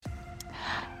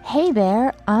Hey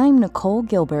there, I'm Nicole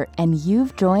Gilbert, and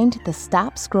you've joined the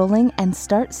Stop Scrolling and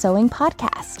Start Sewing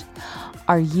podcast.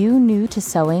 Are you new to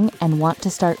sewing and want to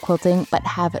start quilting but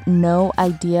have no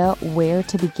idea where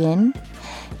to begin?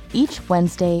 Each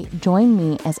Wednesday, join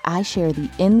me as I share the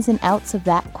ins and outs of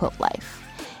that quilt life.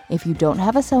 If you don't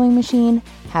have a sewing machine,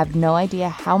 have no idea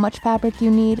how much fabric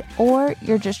you need, or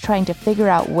you're just trying to figure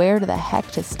out where the heck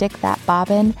to stick that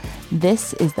bobbin,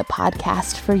 this is the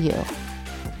podcast for you.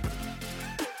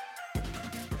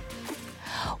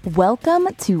 Welcome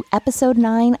to episode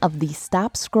 9 of the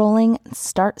Stop Scrolling,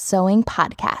 Start Sewing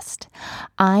podcast.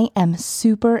 I am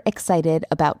super excited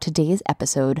about today's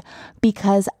episode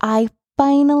because I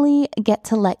finally get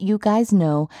to let you guys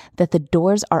know that the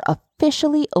doors are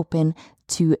officially open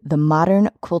to the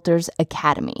Modern Quilters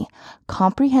Academy,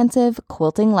 comprehensive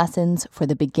quilting lessons for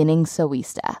the beginning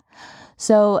sewista.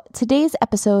 So today's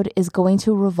episode is going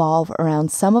to revolve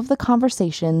around some of the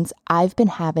conversations I've been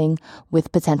having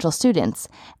with potential students.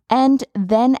 And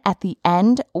then at the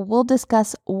end, we'll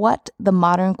discuss what the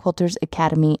Modern Quilters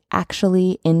Academy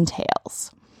actually entails.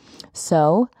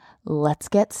 So let's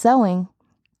get sewing.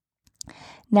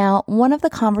 Now, one of the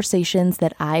conversations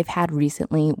that I've had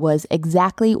recently was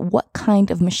exactly what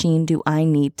kind of machine do I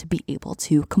need to be able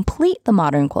to complete the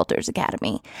Modern Quilters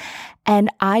Academy? And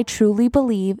I truly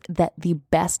believe that the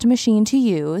best machine to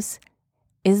use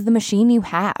is the machine you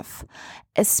have,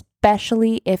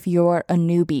 especially if you're a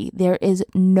newbie. There is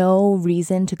no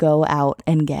reason to go out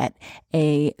and get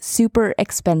a super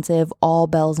expensive all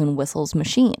bells and whistles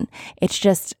machine. It's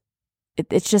just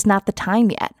not the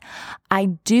time yet. I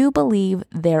do believe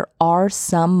there are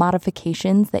some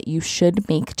modifications that you should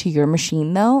make to your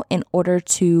machine, though, in order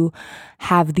to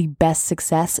have the best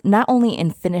success, not only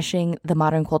in finishing the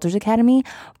Modern Quilters Academy,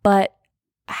 but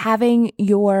having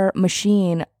your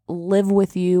machine live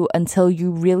with you until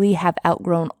you really have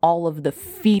outgrown all of the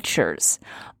features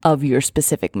of your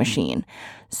specific machine.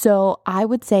 So I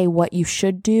would say what you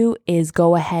should do is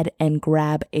go ahead and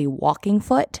grab a walking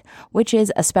foot, which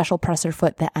is a special presser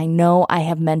foot that I know I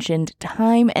have mentioned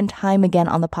time and time again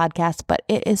on the podcast, but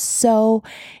it is so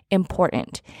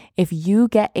important. If you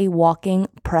get a walking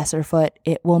presser foot,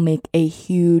 it will make a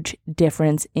huge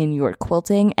difference in your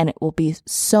quilting and it will be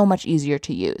so much easier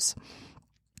to use.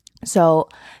 So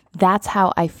that's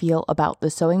how I feel about the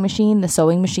sewing machine. The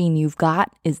sewing machine you've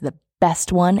got is the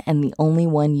best one and the only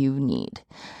one you need.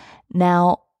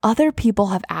 Now, other people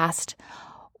have asked,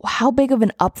 how big of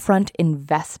an upfront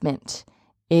investment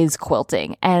is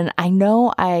quilting? And I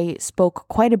know I spoke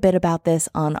quite a bit about this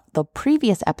on the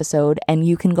previous episode, and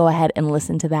you can go ahead and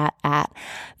listen to that at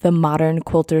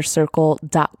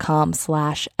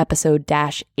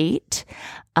themodernquiltercircle.com/episode-8.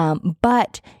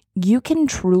 But you can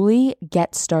truly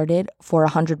get started for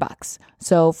 $100.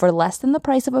 So for less than the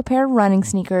price of a pair of running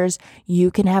sneakers, you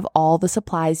can have all the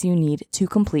supplies you need to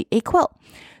complete a quilt.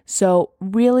 So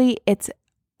really, it's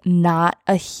not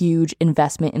a huge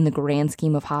investment in the grand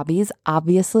scheme of hobbies.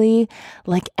 Obviously,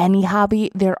 like any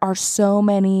hobby, there are so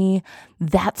many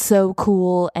that's so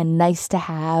cool and nice to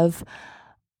have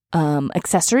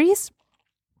accessories.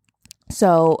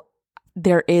 So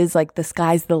there is like the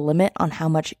sky's the limit on how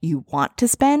much you want to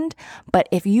spend. But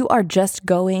if you are just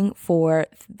going for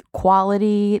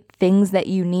quality things that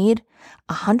you need,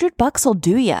 $100 will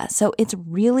do ya. So it's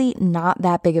really not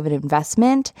that big of an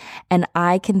investment. And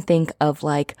I can think of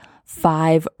like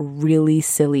 5 really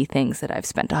silly things that I've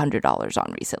spent $100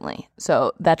 on recently.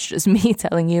 So that's just me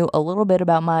telling you a little bit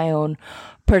about my own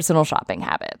personal shopping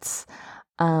habits.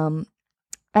 And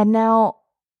now,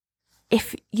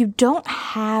 if you don't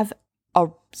have a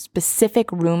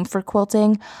specific room for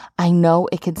quilting, I know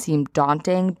it can seem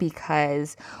daunting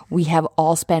because we have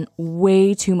all spent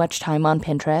way too much time on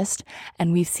Pinterest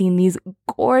and we've seen these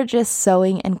gorgeous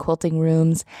sewing and quilting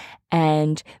rooms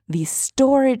and these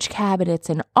storage cabinets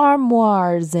and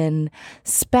armoires and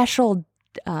special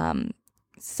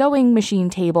sewing machine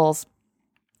tables.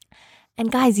 And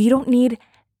guys, you don't need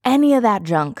any of that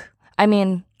junk. I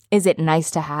mean, is it nice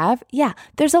to have? Yeah,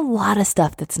 there's a lot of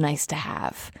stuff that's nice to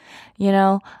have. You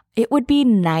know, it would be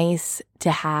nice to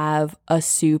have a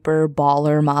super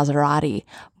baller Maserati,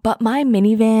 but my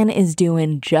minivan is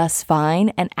doing just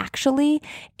fine. And actually,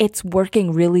 it's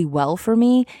working really well for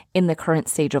me in the current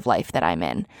stage of life that I'm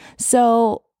in.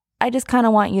 So I just kind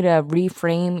of want you to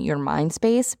reframe your mind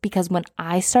space because when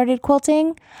I started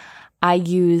quilting, I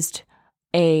used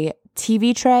a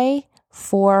TV tray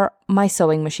for my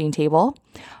sewing machine table,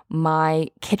 my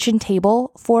kitchen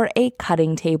table for a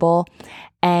cutting table,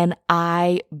 and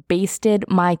I basted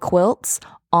my quilts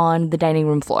on the dining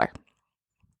room floor.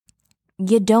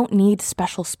 You don't need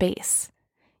special space.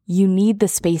 You need the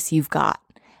space you've got.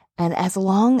 And as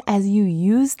long as you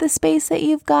use the space that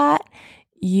you've got,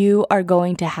 you are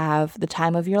going to have the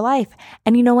time of your life.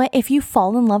 And you know what? If you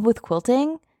fall in love with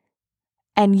quilting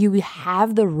and you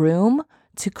have the room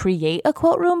to create a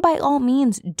quilt room, by all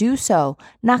means, do so.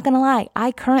 Not gonna lie,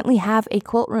 I currently have a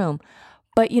quilt room.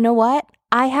 But you know what?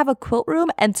 I have a quilt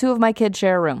room and 2 of my kids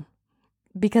share a room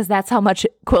because that's how much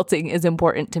quilting is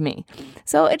important to me.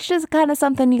 So it's just kind of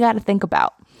something you got to think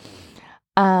about.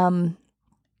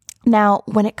 Now,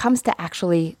 when it comes to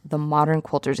actually the Modern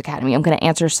Quilters Academy, I'm going to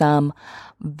answer some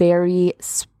very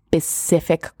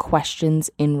specific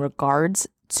questions in regards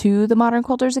to the Modern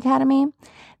Quilters Academy.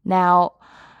 Now,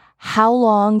 how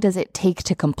long does it take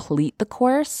to complete the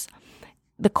course?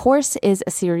 The course is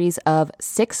a series of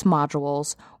 6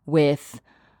 modules with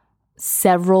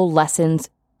several lessons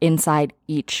inside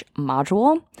each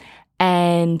module,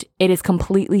 and it is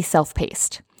completely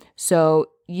self-paced. So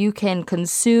you can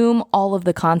consume all of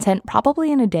the content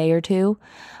probably in a day or 2.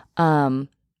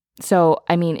 So,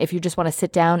 I mean, if you just want to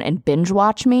sit down and binge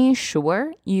watch me,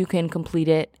 sure, you can complete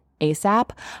it ASAP,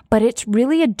 but it's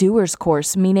really a doer's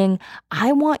course, meaning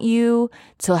I want you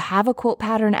to have a quilt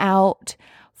pattern out,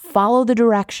 follow the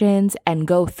directions, and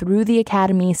go through the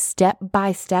academy step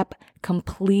by step,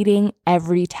 completing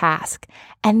every task.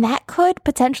 And that could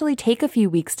potentially take a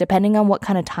few weeks depending on what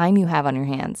kind of time you have on your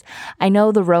hands. I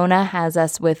know the Rona has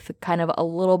us with kind of a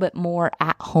little bit more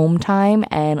at home time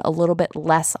and a little bit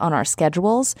less on our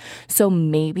schedules. So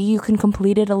maybe you can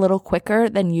complete it a little quicker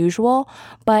than usual.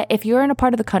 But if you're in a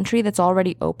part of the country that's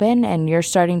already open and you're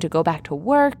starting to go back to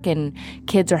work and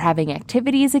kids are having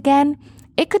activities again,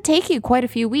 it could take you quite a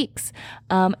few weeks.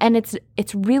 And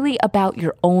it's really about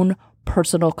your own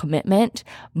personal commitment,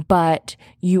 but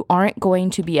you aren't going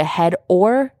to be ahead,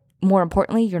 or more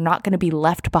importantly, you're not going to be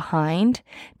left behind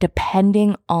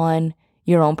depending on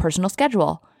your own personal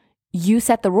schedule. You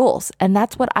set the rules, and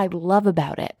that's what I love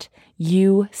about it.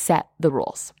 You set the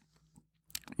rules.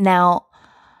 Now,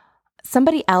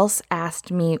 somebody else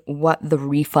asked me what the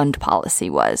refund policy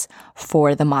was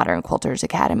for the Modern Quilters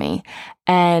Academy,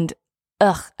 and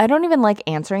I don't even like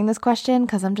answering this question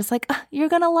because I'm just like, you're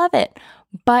going to love it.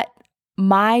 But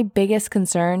my biggest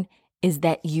concern is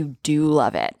that you do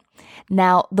love it.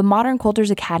 Now, the Modern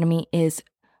Quilters Academy is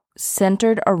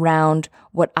centered around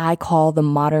what I call the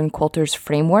Modern Quilters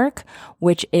Framework,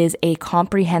 which is a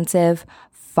comprehensive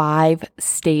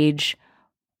 5-stage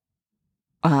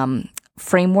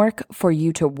framework for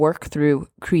you to work through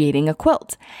creating a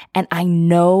quilt. And I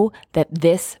know that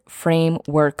this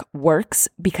framework works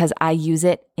because I use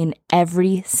it in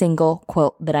every single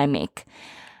quilt that I make.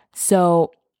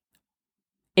 So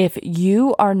if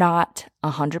you are not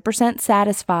 100%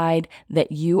 satisfied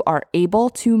that you are able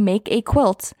to make a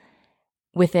quilt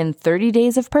within 30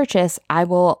 days of purchase, I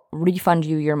will refund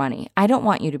you your money. I don't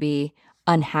want you to be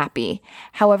unhappy.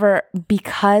 However,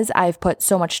 because I've put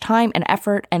so much time and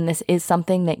effort, and this is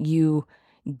something that you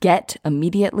get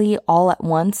immediately all at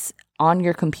once on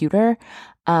your computer,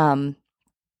 I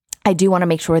do want to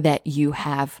make sure that you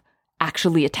have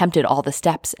actually attempted all the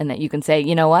steps and that you can say,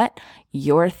 you know what,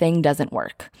 your thing doesn't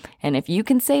work. And if you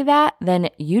can say that, then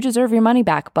you deserve your money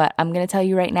back. But I'm going to tell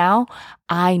you right now,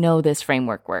 I know this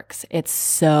framework works. It's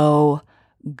so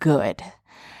good.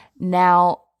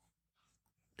 Now,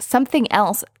 something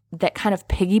else that kind of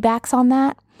piggybacks on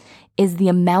that is the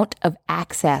amount of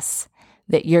access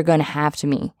that you're going to have to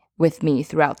me with me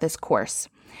throughout this course.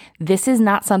 This is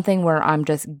not something where I'm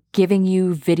just giving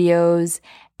you videos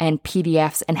and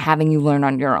PDFs and having you learn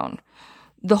on your own.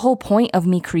 The whole point of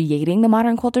me creating the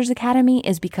Modern Quilters Academy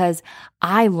is because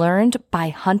I learned by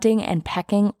hunting and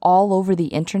pecking all over the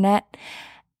internet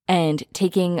and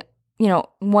taking,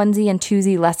 onesie and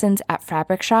twosie lessons at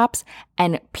fabric shops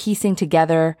and piecing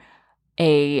together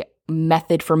a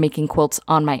method for making quilts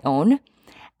on my own.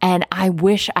 And I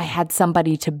wish I had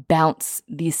somebody to bounce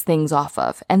these things off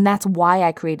of. And that's why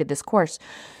I created this course.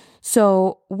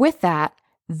 So with that,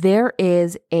 there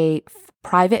is a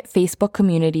private Facebook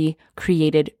community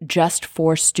created just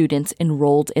for students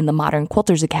enrolled in the Modern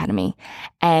Quilters Academy.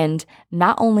 And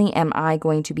not only am I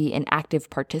going to be an active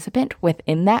participant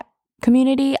within that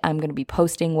community, I'm going to be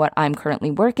posting what I'm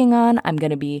currently working on. I'm going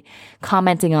to be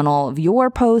commenting on all of your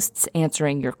posts,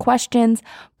 answering your questions.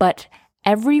 But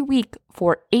every week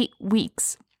for 8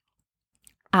 weeks,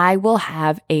 I will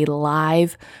have a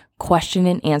live question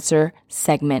and answer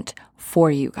segment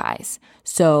for you guys.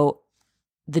 So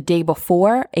the day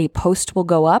before, a post will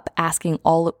go up asking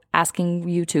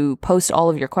you to post all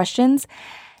of your questions.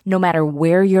 No matter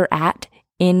where you're at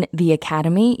in the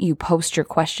academy, you post your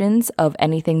questions of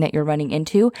anything that you're running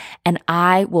into, and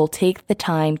I will take the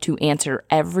time to answer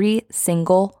every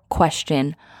single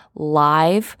question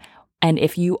live. And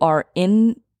if you are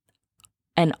in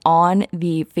and on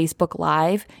the Facebook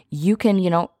Live, you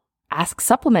can, ask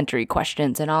supplementary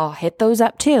questions and I'll hit those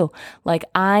up too. Like,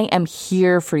 I am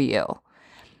here for you.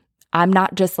 I'm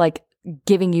not just like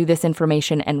giving you this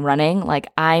information and running. Like,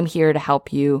 I'm here to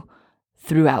help you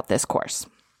throughout this course.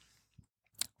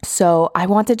 So I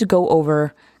wanted to go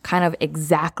over kind of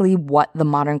exactly what the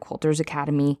Modern Quilters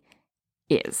Academy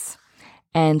is.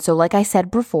 And so, like I said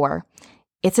before,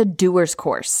 it's a doer's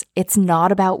course. It's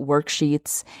not about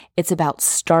worksheets. It's about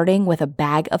starting with a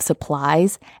bag of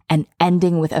supplies and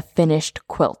ending with a finished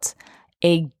quilt,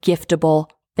 a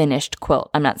giftable finished quilt.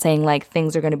 I'm not saying like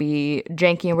things are going to be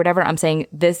janky or whatever. I'm saying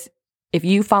this, if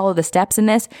you follow the steps in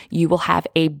this, you will have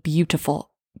a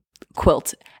beautiful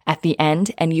quilt at the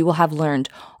end, and you will have learned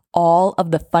all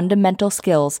of the fundamental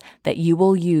skills that you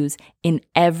will use in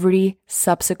every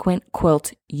subsequent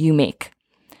quilt you make.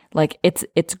 Like,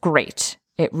 it's great.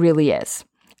 It really is.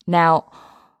 Now,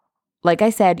 like I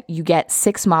said, you get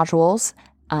 6 modules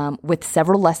with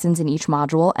several lessons in each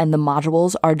module, and the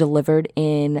modules are delivered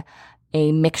in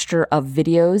a mixture of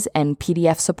videos and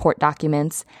PDF support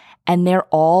documents, and they're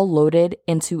all loaded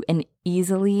into an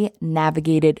easily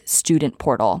navigated student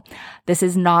portal. This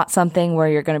is not something where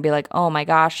you're going to be like, oh my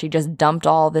gosh, she just dumped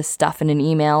all this stuff in an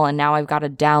email and now I've got to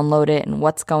download it and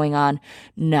what's going on.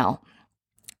 No.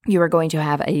 You are going to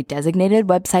have a designated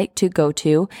website to go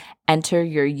to, enter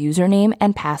your username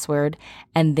and password,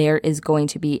 and there is going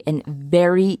to be a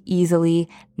very easily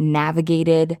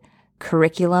navigated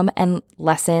curriculum and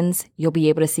lessons. You'll be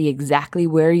able to see exactly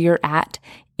where you're at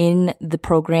in the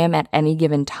program at any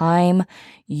given time.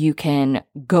 You can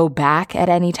go back at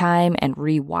any time and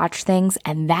rewatch things.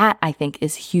 And that, I think,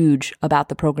 is huge about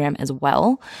the program as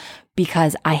well,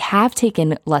 because I have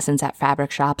taken lessons at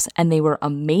fabric shops and they were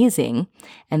amazing,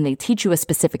 and they teach you a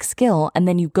specific skill, and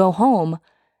then you go home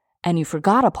and you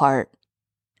forgot a part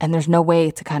and there's no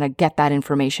way to kind of get that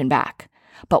information back.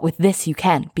 But with this, you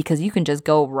can, because you can just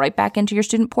go right back into your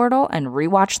student portal and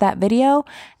rewatch that video,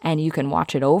 and you can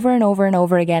watch it over and over and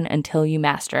over again until you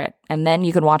master it. And then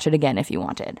you can watch it again if you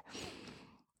wanted.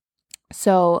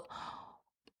 So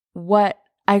what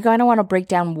I kind of want to break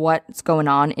down what's going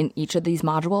on in each of these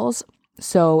modules.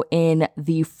 So in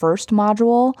the first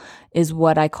module is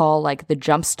what I call like the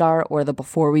jumpstart or the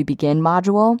before we begin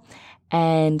module.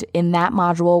 And in that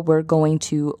module, we're going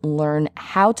to learn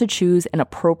how to choose an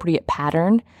appropriate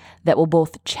pattern that will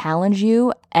both challenge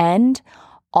you and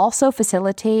also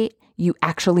facilitate you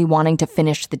actually wanting to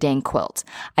finish the dang quilt.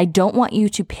 I don't want you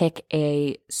to pick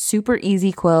a super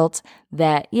easy quilt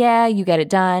that, yeah, you get it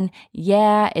done.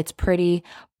 Yeah, it's pretty,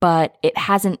 but it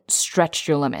hasn't stretched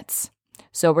your limits.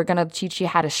 So we're going to teach you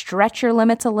how to stretch your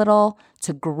limits a little,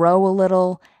 to grow a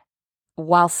little,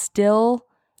 while still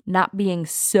not being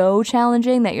so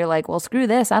challenging that you're like, well, screw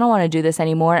this, I don't want to do this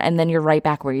anymore. And then you're right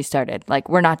back where you started. Like,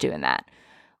 we're not doing that.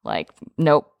 Like,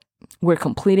 nope. We're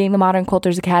completing the Modern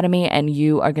Quilters Academy, and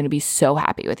you are going to be so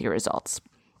happy with your results.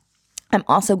 I'm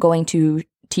also going to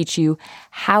teach you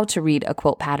how to read a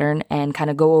quilt pattern and kind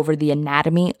of go over the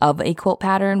anatomy of a quilt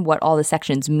pattern, what all the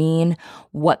sections mean,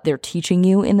 what they're teaching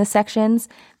you in the sections.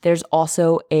 There's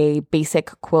also a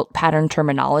basic quilt pattern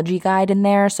terminology guide in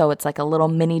there. So it's like a little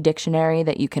mini dictionary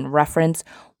that you can reference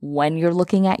when you're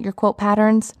looking at your quilt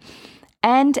patterns.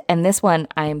 And this one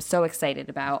I am so excited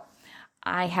about.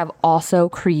 I have also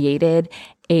created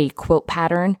a quilt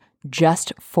pattern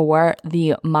just for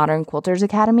the Modern Quilters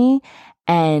Academy,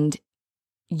 and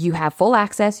you have full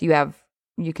access. You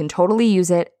can totally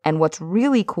use it. And what's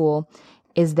really cool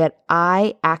is that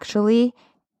I actually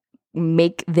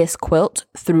make this quilt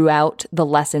throughout the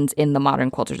lessons in the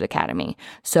Modern Quilters Academy.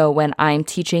 So when I'm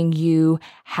teaching you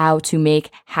how to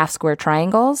make half square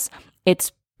triangles,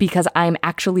 it's because I'm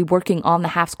actually working on the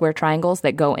half square triangles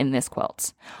that go in this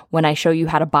quilt. When I show you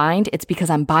how to bind, it's because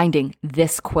I'm binding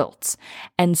this quilt.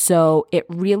 And so it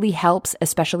really helps,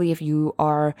 especially if you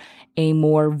are a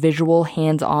more visual,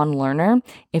 hands-on learner.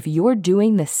 If you're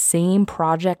doing the same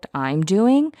project I'm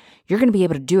doing, you're going to be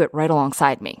able to do it right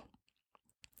alongside me.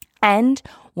 And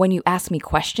when you ask me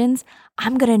questions,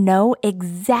 I'm going to know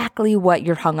exactly what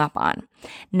you're hung up on.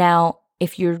 Now,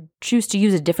 if you choose to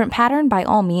use a different pattern, by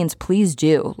all means, please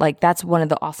do. Like, that's one of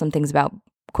the awesome things about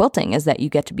quilting, is that you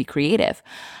get to be creative.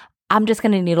 I'm just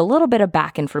going to need a little bit of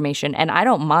back information, and I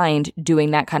don't mind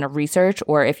doing that kind of research.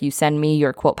 Or if you send me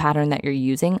your quilt pattern that you're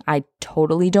using, I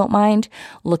totally don't mind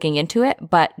looking into it,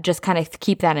 but just kind of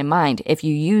keep that in mind. If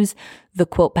you use the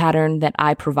quilt pattern that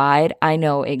I provide, I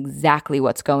know exactly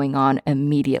what's going on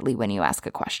immediately when you ask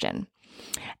a question.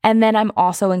 And then I'm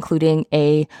also including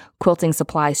a quilting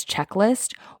supplies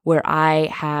checklist where I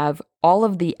have all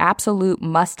of the absolute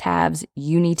must-haves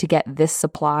you need to get this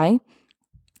supply,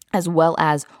 as well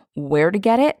as where to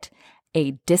get it,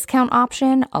 a discount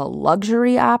option, a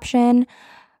luxury option,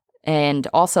 and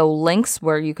also links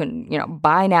where you can,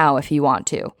 buy now if you want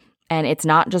to. And it's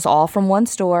not just all from one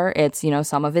store. It's,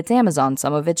 some of it's Amazon,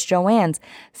 some of it's Joann's.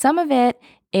 Some of it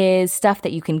is stuff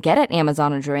that you can get at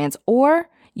Amazon or Joann's, or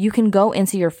you can go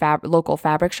into your local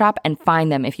fabric shop and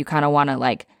find them if you kind of want to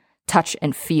like touch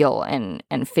and feel and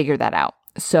figure that out.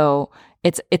 So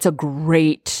it's a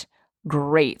great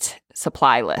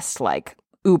supply list, like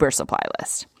Uber supply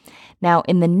list. Now,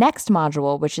 in the next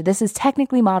module, which this is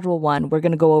technically module 1, we're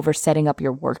going to go over setting up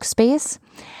your workspace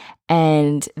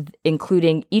and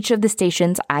including each of the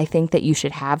stations I think that you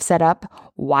should have set up,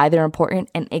 why they're important,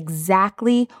 and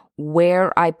exactly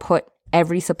where I put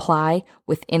every supply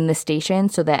within the station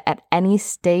so that at any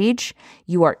stage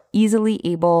you are easily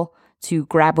able to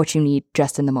grab what you need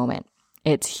just in the moment.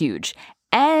 It's huge.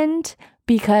 And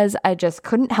because I just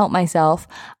couldn't help myself,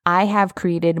 I have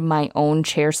created my own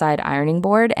chairside ironing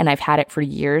board and I've had it for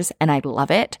years and I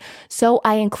love it. So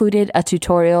I included a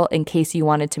tutorial in case you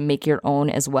wanted to make your own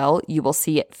as well. You will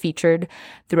see it featured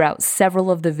throughout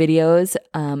several of the videos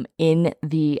in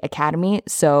the Academy.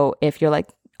 So if you're like,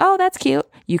 oh, that's cute,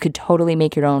 you could totally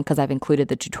make your own because I've included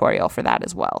the tutorial for that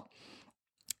as well.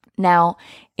 Now,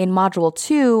 in Module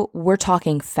 2, we're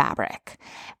talking fabric,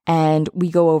 and we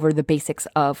go over the basics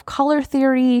of color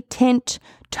theory, tint,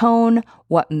 tone,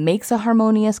 what makes a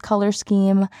harmonious color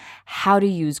scheme, how to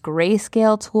use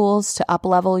grayscale tools to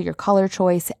up-level your color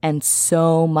choice, and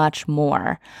so much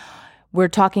more. We're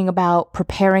talking about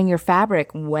preparing your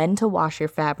fabric, when to wash your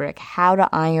fabric, how to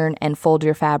iron and fold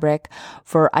your fabric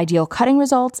for ideal cutting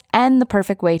results, and the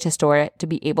perfect way to store it to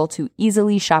be able to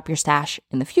easily shop your stash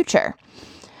in the future.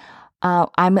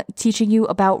 I'm teaching you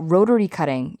about rotary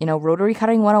cutting, rotary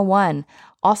cutting 101.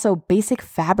 Also, basic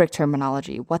fabric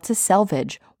terminology. What's a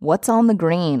selvage? What's on the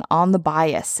grain, on the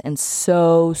bias, and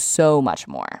so much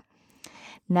more.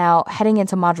 Now, heading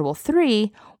into Module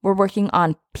 3, we're working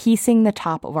on piecing the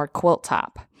top of our quilt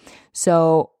top.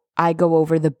 So I go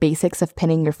over the basics of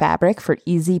pinning your fabric for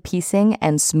easy piecing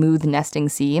and smooth nesting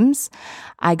seams.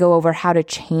 I go over how to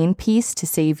chain piece to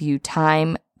save you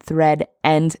time, thread,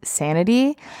 and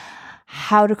sanity.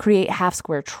 How to create half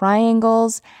square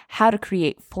triangles, how to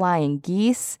create flying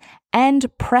geese, and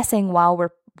pressing while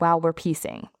we're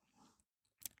piecing.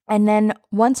 And then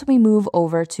once we move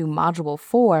over to Module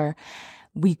 4,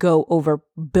 we go over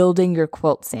building your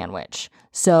quilt sandwich.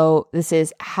 So this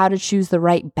is how to choose the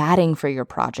right batting for your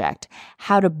project,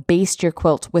 how to baste your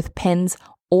quilt with pins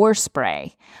or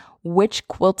spray, which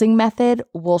quilting method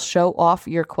will show off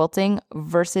your quilting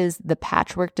versus the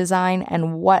patchwork design,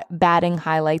 and what batting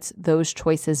highlights those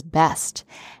choices best.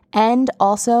 And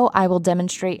also, I will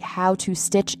demonstrate how to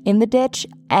stitch in the ditch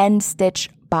and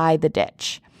stitch by the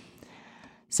ditch.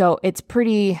 So it's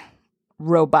pretty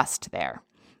robust there.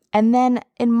 And then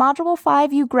in Module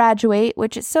 5, you graduate,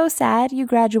 which is so sad you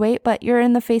graduate, but you're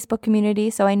in the Facebook community,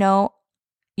 so I know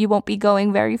you won't be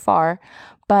going very far.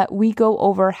 But we go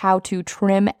over how to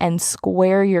trim and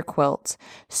square your quilt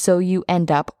so you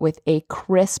end up with a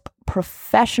crisp,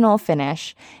 professional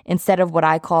finish instead of what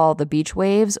I call the beach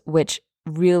waves, which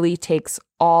really takes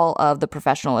all of the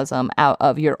professionalism out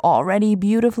of your already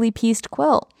beautifully pieced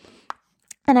quilt.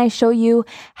 And I show you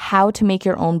how to make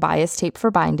your own bias tape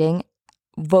for binding,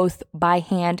 both by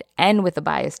hand and with a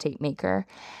bias tape maker.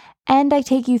 And I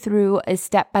take you through a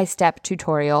step-by-step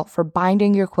tutorial for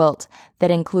binding your quilt that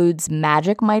includes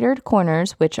magic mitered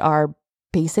corners, which are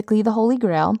basically the holy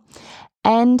grail,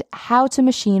 and how to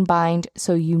machine bind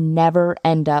so you never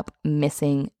end up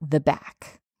missing the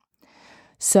back.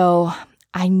 So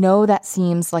I know that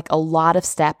seems like a lot of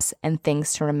steps and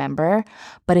things to remember,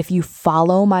 but if you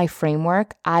follow my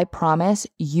framework, I promise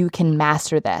you can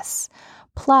master this.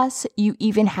 Plus, you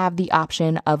even have the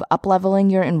option of up-leveling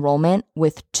your enrollment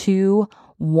with 2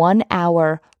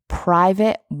 one-hour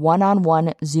private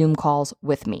one-on-one Zoom calls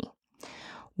with me.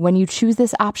 When you choose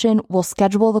this option, we'll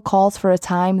schedule the calls for a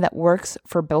time that works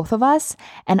for both of us,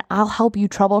 and I'll help you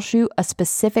troubleshoot a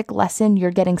specific lesson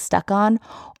you're getting stuck on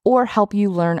or help you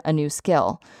learn a new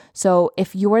skill. So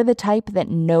if you're the type that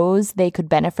knows they could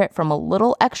benefit from a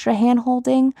little extra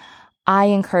hand-holding, I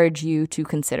encourage you to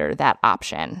consider that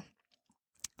option.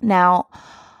 Now,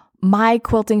 my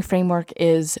quilting framework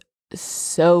is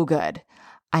so good.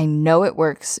 I know it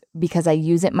works because I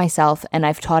use it myself and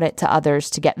I've taught it to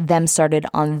others to get them started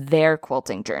on their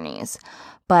quilting journeys.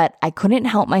 but I couldn't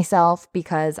help myself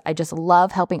because I just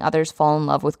love helping others fall in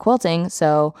love with quilting.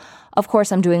 So of course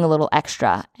I'm doing a little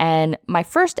extra. And my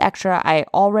first extra I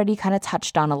already kind of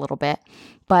touched on a little bit,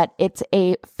 but it's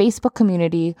a Facebook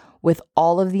community with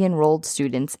all of the enrolled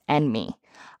students and me.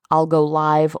 I'll go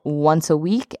live once a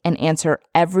week and answer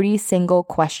every single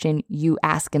question you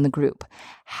ask in the group.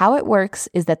 How it works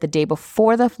is that the day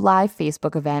before the live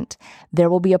Facebook event, there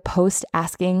will be a post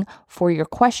asking for your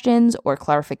questions or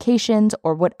clarifications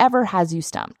or whatever has you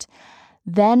stumped.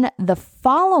 Then the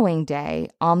following day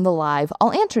on the live,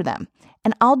 I'll answer them.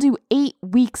 And I'll do 8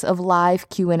 weeks of live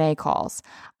Q&A calls.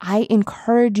 I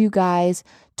encourage you guys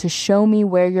to show me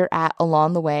where you're at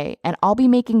along the way. And I'll be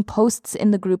making posts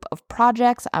in the group of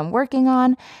projects I'm working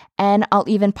on. And I'll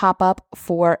even pop up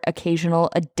for occasional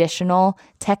additional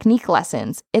technique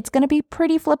lessons. It's going to be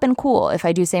pretty flippin' cool if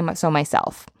I do say so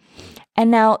myself. And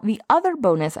now the other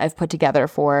bonus I've put together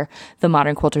for the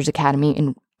Modern Quilters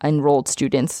Academy enrolled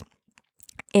students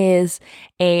is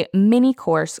a mini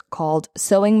course called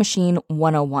Sewing Machine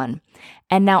 101.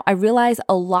 And now I realize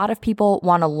a lot of people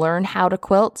want to learn how to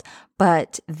quilt,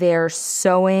 but their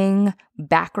sewing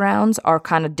backgrounds are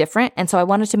kind of different. And so I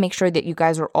wanted to make sure that you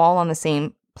guys are all on the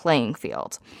same playing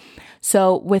field.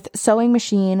 So with Sewing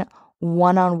Machine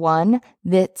 101,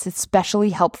 that's especially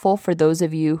helpful for those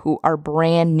of you who are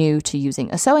brand new to using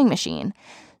a sewing machine.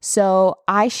 So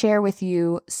I share with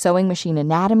you sewing machine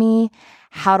anatomy,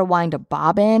 how to wind a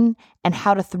bobbin, and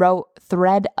how to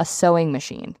thread a sewing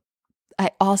machine.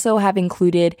 I also have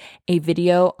included a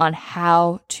video on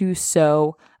how to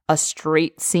sew a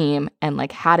straight seam and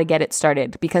like how to get it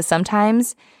started, because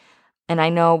sometimes, and I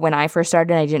know when I first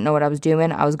started, I didn't know what I was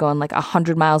doing. I was going like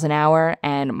 100 miles an hour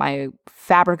and my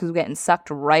fabric was getting sucked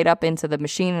right up into the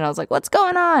machine and I was like, what's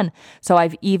going on? So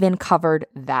I've even covered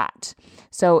that.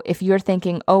 So if you're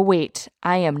thinking, oh wait,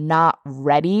 I am not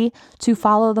ready to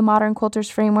follow the Modern Quilters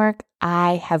framework,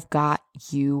 I have got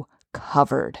you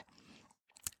covered.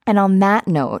 And on that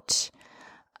note,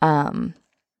 I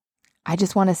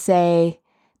just want to say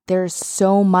there's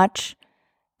so much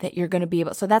that you're going to be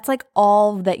able. So that's like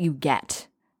all that you get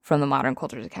from the Modern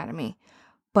Quilters Academy.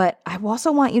 But I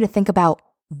also want you to think about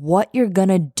what you're going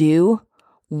to do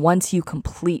once you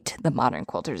complete the Modern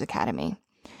Quilters Academy.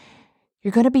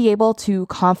 You're going to be able to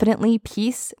confidently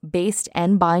piece, baste,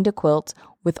 and bind a quilt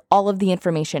with all of the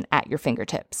information at your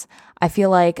fingertips. I feel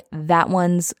like that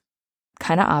one's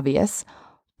kind of obvious,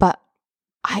 but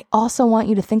I also want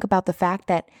you to think about the fact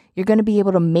that you're going to be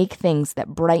able to make things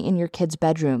that brighten your kids'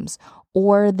 bedrooms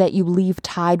or that you leave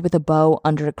tied with a bow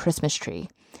under a Christmas tree.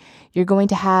 You're going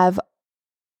to have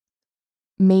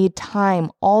made time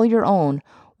all your own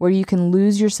where you can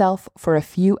lose yourself for a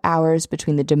few hours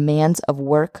between the demands of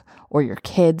work or your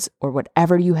kids or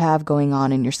whatever you have going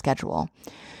on in your schedule.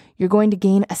 You're going to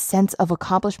gain a sense of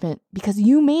accomplishment because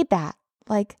you made that.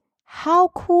 Like, how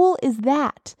cool is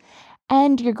that?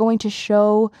 And you're going to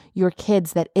show your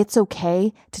kids that it's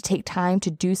okay to take time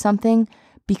to do something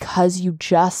because you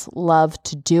just love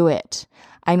to do it.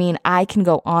 I mean, I can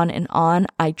go on and on.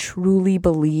 I truly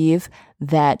believe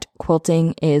that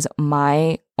quilting is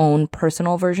my own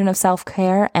personal version of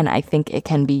self-care, and I think it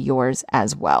can be yours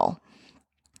as well.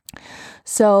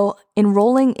 So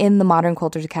enrolling in the Modern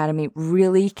Quilters Academy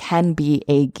really can be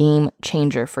a game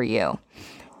changer for you.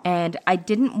 And I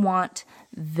didn't want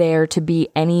there to be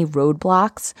any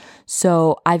roadblocks,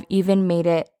 so I've even made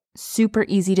it super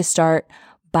easy to start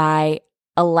by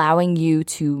allowing you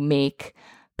to make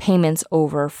payments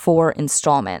over 4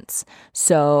 installments.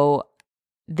 So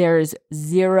there's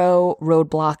 0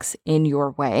 roadblocks in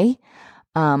your way.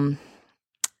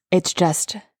 It's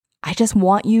just, I just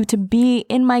want you to be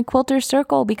in my quilter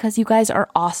circle because you guys are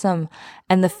awesome.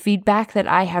 And the feedback that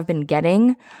I have been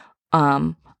getting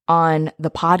on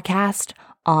the podcast,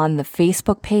 on the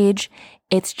Facebook page,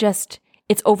 it's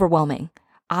overwhelming.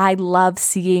 I love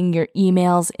seeing your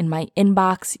emails in my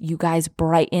inbox. You guys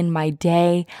brighten my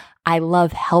day. I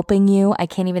love helping you. I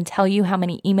can't even tell you how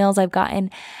many emails I've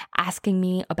gotten asking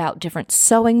me about different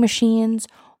sewing machines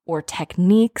or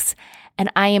techniques, and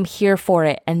I am here for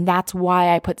it. And that's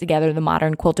why I put together the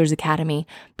Modern Quilters Academy,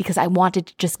 because I wanted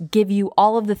to just give you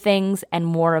all of the things and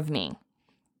more of me.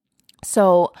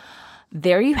 So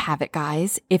there you have it,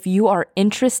 guys. If you are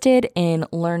interested in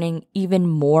learning even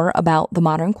more about the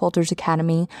Modern Quilters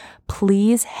Academy,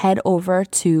 please head over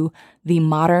to the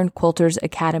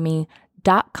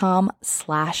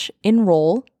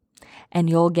modernquiltersacademy.com/enroll, and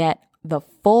you'll get the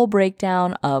full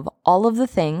breakdown of all of the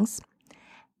things.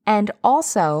 And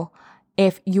also,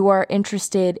 if you are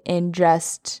interested in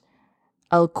just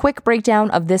a quick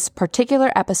breakdown of this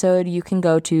particular episode, you can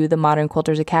go to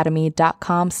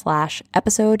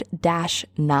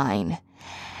themodernquiltersacademy.com/episode-9.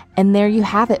 And there you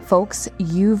have it, folks.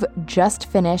 You've just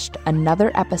finished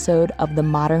another episode of the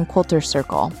Modern Quilter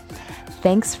Circle.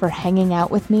 Thanks for hanging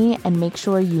out with me, and make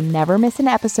sure you never miss an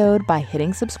episode by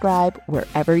hitting subscribe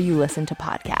wherever you listen to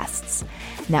podcasts.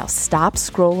 Now stop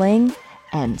scrolling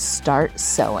and start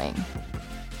sewing.